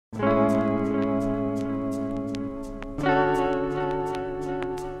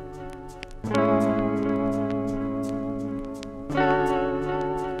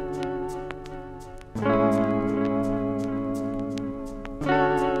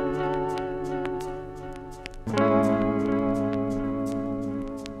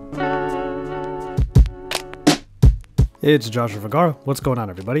It's Joshua Vergara. What's going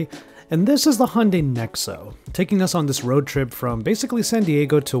on, everybody? And this is the Hyundai NEXO, taking us on this road trip from basically San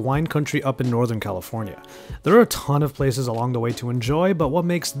Diego to wine country up in Northern California. There are a ton of places along the way to enjoy, but what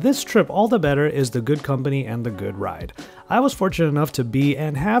makes this trip all the better is the good company and the good ride. I was fortunate enough to be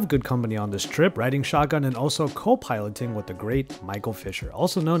and have good company on this trip, riding shotgun and also co-piloting with the great Michael Fisher,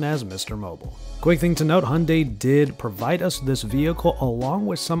 also known as MrMobile. Quick thing to note, Hyundai did provide us this vehicle along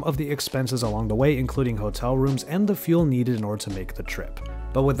with some of the expenses along the way, including hotel rooms and the fuel needed in order to make the trip.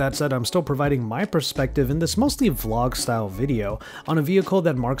 But with that said, I'm still providing my perspective in this mostly vlog style video on a vehicle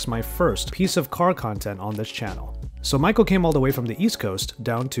that marks my first piece of car content on this channel. So Michael came all the way from the East Coast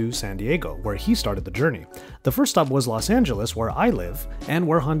down to San Diego, where he started the journey. The first stop was Los Angeles, where I live, and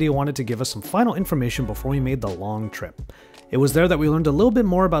where Hyundai wanted to give us some final information before we made the long trip. It was there that we learned a little bit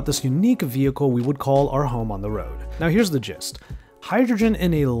more about this unique vehicle we would call our home on the road. Now here's the gist. Hydrogen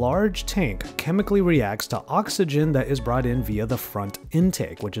in a large tank chemically reacts to oxygen that is brought in via the front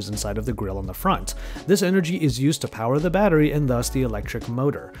intake, which is inside of the grille on the front. This energy is used to power the battery and thus the electric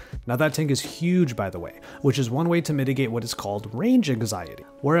motor. Now that tank is huge, by the way, which is one way to mitigate what is called range anxiety.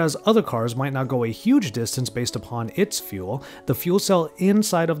 Whereas other cars might not go a huge distance based upon its fuel, the fuel cell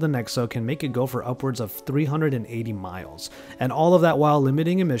inside of the NEXO can make it go for upwards of 380 miles. And all of that while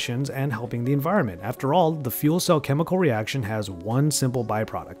limiting emissions and helping the environment. After all, the fuel cell chemical reaction has one simple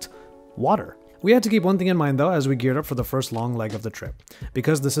byproduct: water. We had to keep one thing in mind though as we geared up for the first long leg of the trip.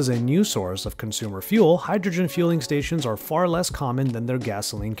 Because this is a new source of consumer fuel, hydrogen fueling stations are far less common than their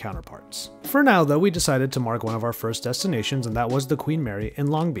gasoline counterparts. For now though, we decided to mark one of our first destinations, and that was the Queen Mary in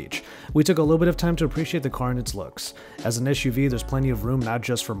Long Beach. We took a little bit of time to appreciate the car and its looks. As an SUV, there's plenty of room not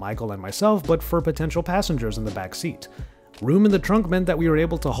just for Michael and myself, but for potential passengers in the back seat. Room in the trunk meant that we were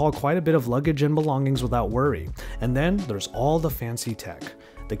able to haul quite a bit of luggage and belongings without worry. And then there's all the fancy tech.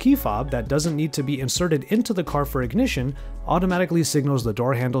 The key fob that doesn't need to be inserted into the car for ignition automatically signals the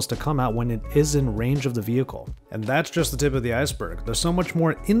door handles to come out when it is in range of the vehicle. And that's just the tip of the iceberg. There's so much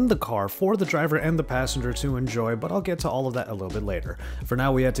more in the car for the driver and the passenger to enjoy, but I'll get to all of that a little bit later. For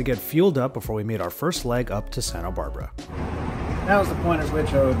now, we had to get fueled up before we made our first leg up to Santa Barbara. Now's the point at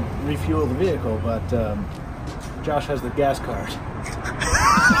which I would refuel the vehicle, but Josh has the gas card.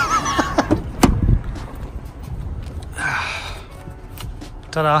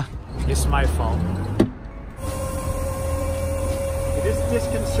 Ta-da! It's my fault. It is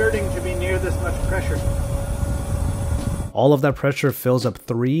disconcerting to be near this much pressure. All of that pressure fills up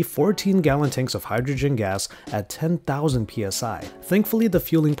three 14-gallon tanks of hydrogen gas at 10,000 psi. Thankfully, the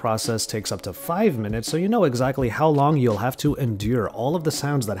fueling process takes up to 5 minutes, so you know exactly how long you'll have to endure all of the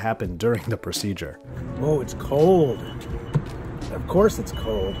sounds that happen during the procedure. Oh, it's cold. Of course it's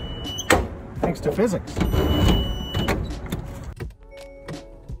cold. Thanks to physics.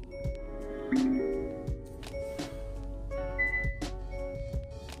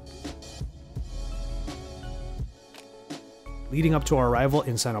 Leading up to our arrival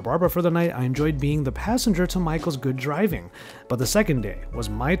in Santa Barbara for the night, I enjoyed being the passenger to Michael's good driving. But the second day was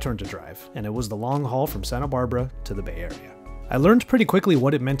my turn to drive, and it was the long haul from Santa Barbara to the Bay Area. I learned pretty quickly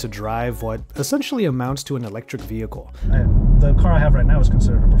what it meant to drive what essentially amounts to an electric vehicle. The car I have right now is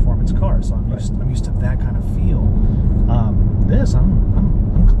considered a performance car, so I'm used to that kind of feel. I'm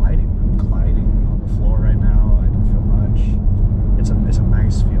gliding. I'm gliding on the floor right now. I don't feel much. It's a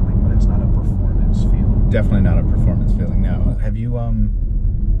nice feeling, but it's not a performance feeling. Definitely not a performance feeling. Now, have you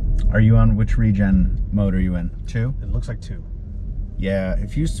are you on which Regen Mode are you in? 2? It looks like 2. Yeah,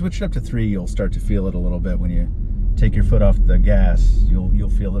 if you switch it up to 3, you'll start to feel it a little bit. When you take your foot off the gas, you'll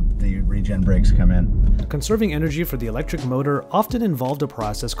feel the regen brakes come in. Conserving energy for the electric motor often involved a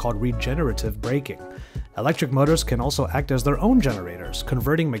process called regenerative braking. Electric motors can also act as their own generators,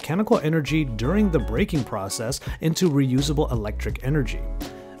 converting mechanical energy during the braking process into reusable electric energy.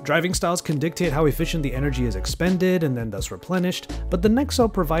 Driving styles can dictate how efficient the energy is expended and then thus replenished, but the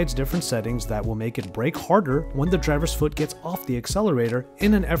NEXO provides different settings that will make it brake harder when the driver's foot gets off the accelerator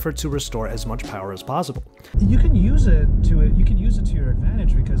in an effort to restore as much power as possible. You can use it to your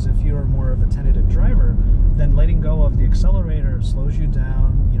advantage, because if you're more of a tentative driver, then letting go of the accelerator slows you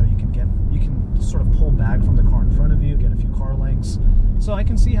down. You know, you can sort of pull back from the car in front of you, get a few car lengths. So I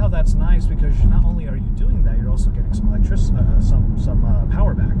can see how that's nice, because not only are you doing that, you're also getting some electricity, some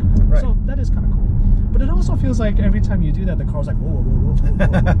power back. Right. So that is kind of cool. But it also feels like every time you do that, the car's like, whoa, whoa, whoa,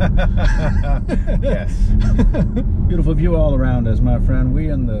 whoa, whoa. Yes. Beautiful view all around us, my friend. We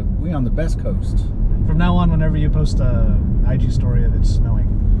on the best coast. From now on, whenever you post a IG story of it snowing,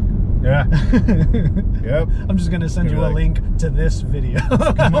 yeah. Yep. I'm just gonna send you a link to this video.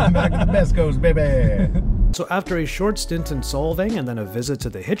 Come on back to the best coast, baby. So after a short stint in Solvang and then a visit to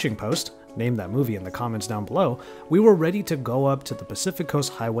the hitching post, name that movie in the comments down below, we were ready to go up to the Pacific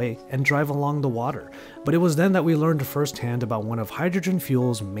Coast Highway and drive along the water. But it was then that we learned firsthand about one of hydrogen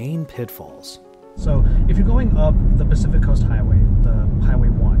fuel's main pitfalls. So if you're going up the Pacific Coast Highway, the Highway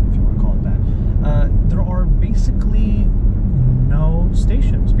 1, if you want to call it that, there are basically no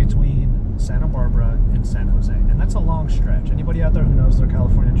stations between Santa Barbara and San Jose, and that's a long stretch. Anybody out there who knows their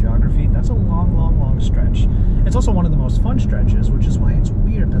California geography, that's a long stretch. It's also one of the most fun stretches, which is why it's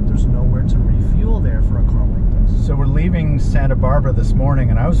weird that there's nowhere to refuel there for a car like this. So we're leaving Santa Barbara this morning,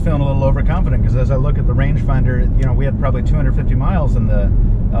 and I was feeling a little overconfident because as I look at the rangefinder, you know, we had probably 250 miles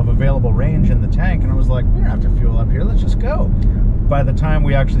of available range in the tank, and I was like, we don't have to fuel up here, let's just go. By the time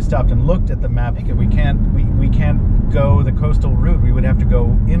we actually stopped and looked at the map, we can't go the coastal route. We would have to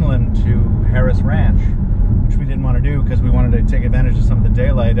go inland to Harris Ranch, which we didn't want to do because we wanted to take advantage of some of the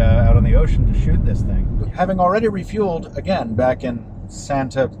daylight out on the ocean to shoot this thing. Having already refueled again back in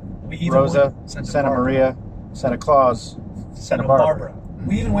Santa Rosa, Santa Maria, Santa Claus, Santa Barbara.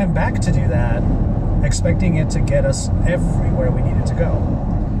 We even went back to do that, expecting it to get us everywhere we needed to go.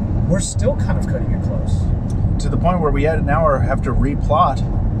 We're still kind of cutting it close. To the point where we now have to replot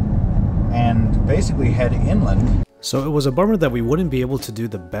and basically head inland. So it was a bummer that we wouldn't be able to do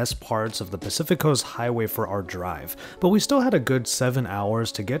the best parts of the Pacific Coast Highway for our drive, but we still had a good 7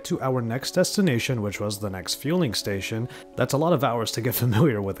 hours to get to our next destination, which was the next fueling station. That's a lot of hours to get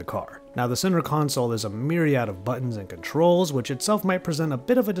familiar with the car. Now the center console is a myriad of buttons and controls, which itself might present a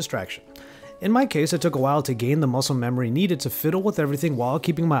bit of a distraction. In my case, it took a while to gain the muscle memory needed to fiddle with everything while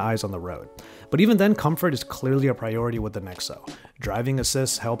keeping my eyes on the road. But even then, comfort is clearly a priority with the NEXO. Driving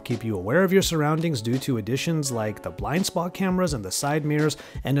assists help keep you aware of your surroundings due to additions like the blind spot cameras and the side mirrors,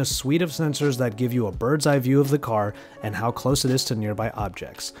 and a suite of sensors that give you a bird's eye view of the car and how close it is to nearby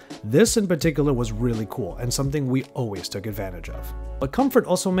objects. This in particular was really cool and something we always took advantage of. But comfort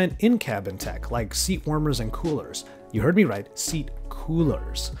also meant in-cabin tech like seat warmers and coolers. You heard me right, seat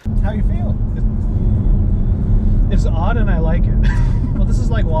coolers. How you feel? It's odd and I like it. Well, this is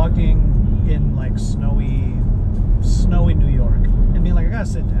like walking in like snowy New York and being like, I gotta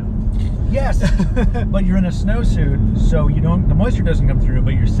sit down. Yes, but you're in a snowsuit, so the moisture doesn't come through,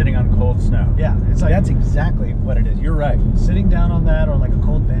 but you're sitting on cold snow. Yeah, it's like that's exactly what it is. You're right. Sitting down on that or like a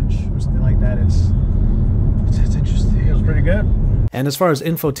cold bench or something like that, it's interesting. It feels pretty good. And as far as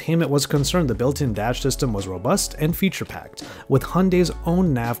infotainment was concerned, the built-in dash system was robust and feature-packed, with Hyundai's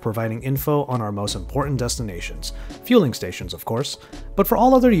own nav providing info on our most important destinations, fueling stations of course, but for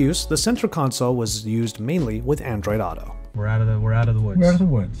all other use, the center console was used mainly with Android Auto. We're out of the woods. We're out of the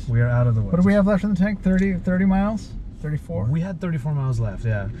woods. We are out of the woods. What do we have left in the tank? 30 miles? 34? We had 34 miles left,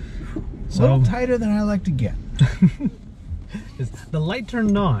 yeah. So, a little tighter than I like to get. The light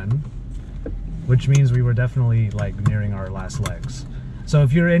turned on, which means we were definitely like nearing our last legs. So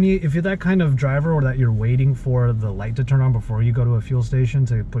if you're that kind of driver or that you're waiting for the light to turn on before you go to a fuel station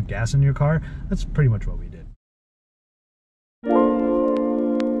to put gas in your car, that's pretty much what we did.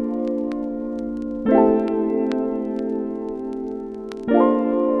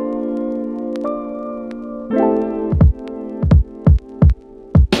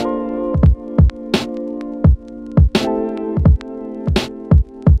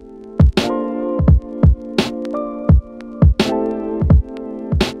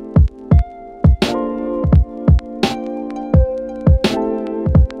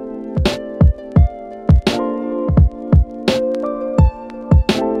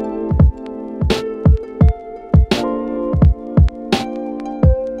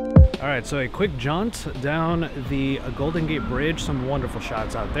 Alright, so a quick jaunt down the Golden Gate Bridge, some wonderful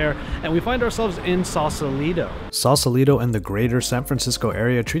shots out there, and we find ourselves in Sausalito. Sausalito and the greater San Francisco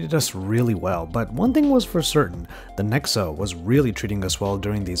area treated us really well, but one thing was for certain, the NEXO was really treating us well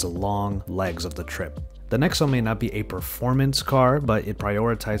during these long legs of the trip. The NEXO may not be a performance car, but it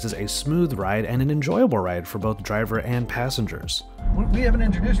prioritizes a smooth ride and an enjoyable ride for both driver and passengers. We haven't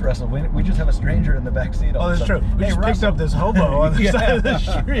introduced Russell. We just have a stranger in the back seat. Oh, that's true. We just picked up this hobo on the side of the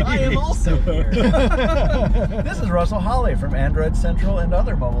street. I am also here. This is Russell Hawley from Android Central and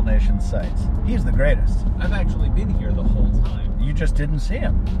other Mobile Nation sites. He's the greatest. I've actually been here the whole time. You just didn't see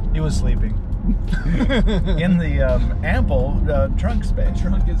him. He was sleeping. In the ample trunk space. The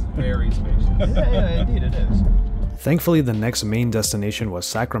trunk is very spacious. Yeah, indeed it is. Thankfully, the next main destination was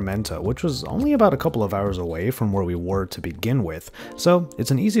Sacramento, which was only about a couple of hours away from where we were to begin with, so it's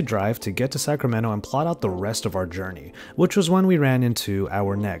an easy drive to get to Sacramento and plot out the rest of our journey, which was when we ran into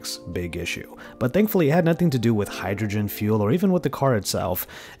our next big issue. But thankfully it had nothing to do with hydrogen fuel or even with the car itself,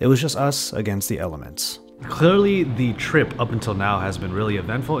 it was just us against the elements. Clearly, the trip up until now has been really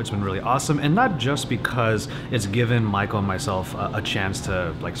eventful. It's been really awesome, and not just because it's given Michael and myself a chance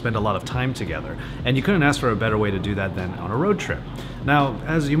to spend a lot of time together. And you couldn't ask for a better way to do that than on a road trip. Now,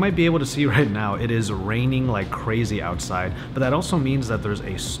 as you might be able to see right now, it is raining like crazy outside, but that also means that there's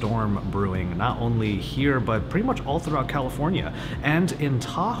a storm brewing, not only here, but pretty much all throughout California. And in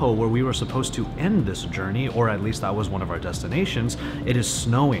Tahoe, where we were supposed to end this journey, or at least that was one of our destinations, it is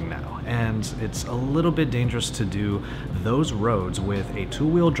snowing now. And it's a little bit dangerous to do those roads with a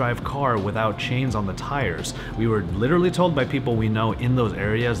two-wheel drive car without chains on the tires. We were literally told by people we know in those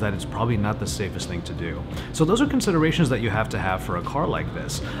areas that it's probably not the safest thing to do. So those are considerations that you have to have for a car like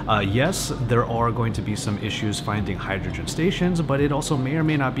this. Yes, there are going to be some issues finding hydrogen stations, but it also may or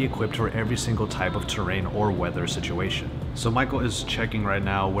may not be equipped for every single type of terrain or weather situation. So Michael is checking right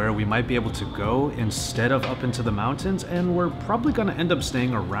now where we might be able to go instead of up into the mountains, and we're probably going to end up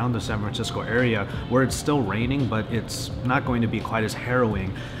staying around the San Francisco area where it's still raining, but it's not going to be quite as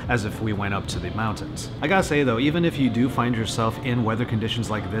harrowing as if we went up to the mountains. I gotta say though, even if you do find yourself in weather conditions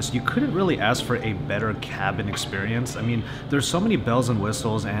like this, you couldn't really ask for a better cabin experience. I mean, there's so many bells and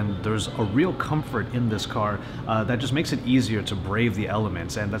whistles, and there's a real comfort in this car that just makes it easier to brave the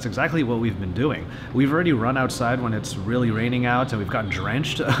elements, and that's exactly what we've been doing. We've already run outside when it's really raining out, and we've gotten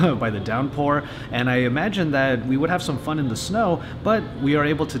drenched by the downpour, and I imagine that we would have some fun in the snow, but we are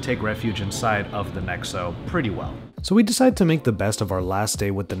able to take refuge inside of the NEXO pretty well. So we decided to make the best of our last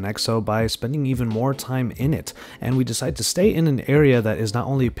day with the NEXO by spending even more time in it, and we decided to stay in an area that is not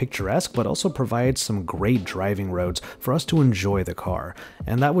only picturesque but also provides some great driving roads for us to enjoy the car,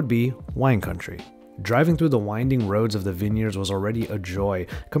 and that would be wine country. Driving through the winding roads of the vineyards was already a joy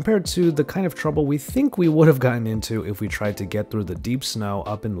compared to the kind of trouble we think we would have gotten into if we tried to get through the deep snow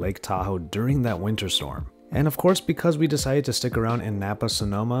up in Lake Tahoe during that winter storm. And of course, because we decided to stick around in Napa,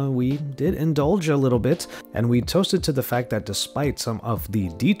 Sonoma, we did indulge a little bit, and we toasted to the fact that despite some of the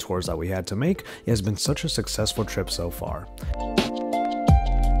detours that we had to make, it has been such a successful trip so far.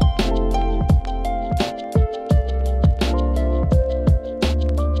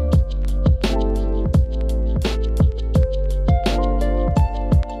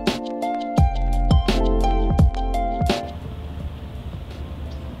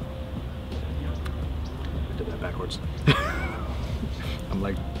 Backwards. I'm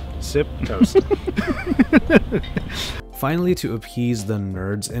like, sip toast. Finally, to appease the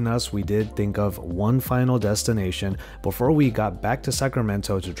nerds in us, we did think of one final destination before we got back to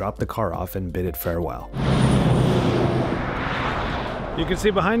Sacramento to drop the car off and bid it farewell. You can see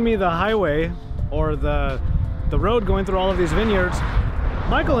behind me the highway, or the road going through all of these vineyards.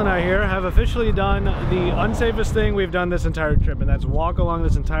 Michael and I here have officially done the unsafest thing we've done this entire trip, and that's walk along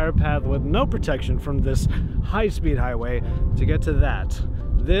this entire path with no protection from this high-speed highway to get to that.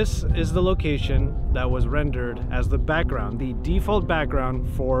 This is the location that was rendered as the background, the default background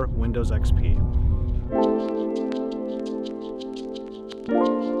for Windows XP.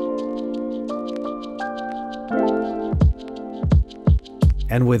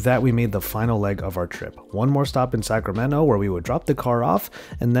 And with that, we made the final leg of our trip. One more stop in Sacramento where we would drop the car off,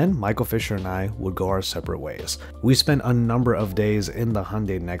 and then Michael Fisher and I would go our separate ways. We spent a number of days in the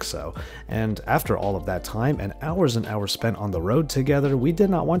Hyundai NEXO, and after all of that time and hours spent on the road together, we did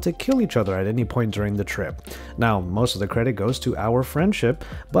not want to kill each other at any point during the trip. Now, most of the credit goes to our friendship,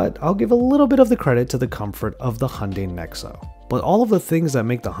 but I'll give a little bit of the credit to the comfort of the Hyundai NEXO. But all of the things that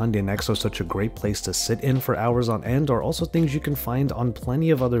make the Hyundai NEXO such a great place to sit in for hours on end are also things you can find on plenty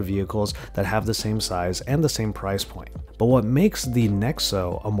of other vehicles that have the same size and the same price point. But what makes the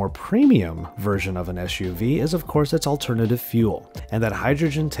NEXO a more premium version of an SUV is of course its alternative fuel, and that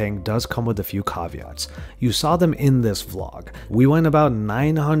hydrogen tank does come with a few caveats. You saw them in this vlog. We went about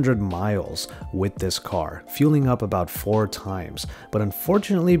 900 miles with this car, fueling up about 4 times, but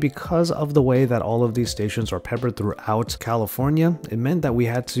unfortunately because of the way that all of these stations are peppered throughout California, it meant that we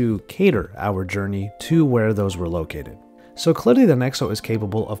had to cater our journey to where those were located. So clearly the NEXO is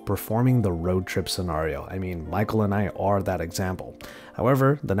capable of performing the road trip scenario. I mean, Michael and I are that example.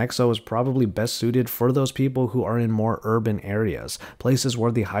 However, the NEXO is probably best suited for those people who are in more urban areas, places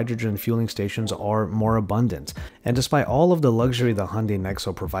where the hydrogen fueling stations are more abundant. And despite all of the luxury the Hyundai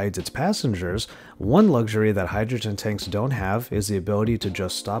NEXO provides its passengers, one luxury that hydrogen tanks don't have is the ability to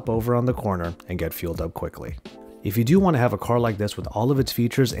just stop over on the corner and get fueled up quickly. If you do want to have a car like this with all of its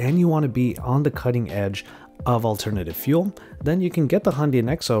features and you want to be on the cutting edge of alternative fuel, then you can get the Hyundai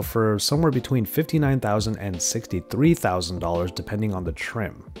NEXO for somewhere between $59,000 and $63,000 depending on the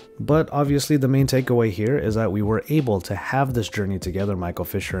trim. But obviously the main takeaway here is that we were able to have this journey together, Michael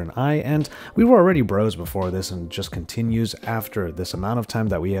Fisher and I, and we were already bros before this and just continues after this amount of time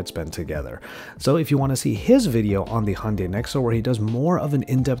that we had spent together. So if you want to see his video on the Hyundai NEXO where he does more of an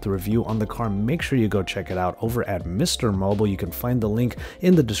in-depth review on the car, make sure you go check it out over at MrMobile. You can find the link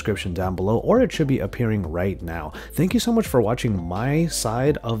in the description down below, or it should be appearing right now. Thank you so much for watching my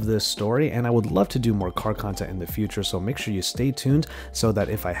side of this story, and I would love to do more car content in the future, so make sure you stay tuned so that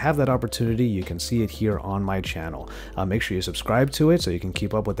if I have that opportunity, you can see it here on my channel. Make sure you subscribe to it so you can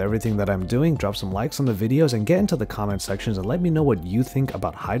keep up with everything that I'm doing. Drop some likes on the videos and get into the comment sections and let me know what you think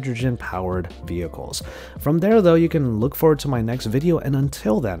about hydrogen powered vehicles. From there though, you can look forward to my next video, and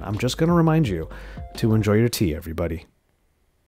until then, I'm just going to remind you to enjoy your tea, everybody.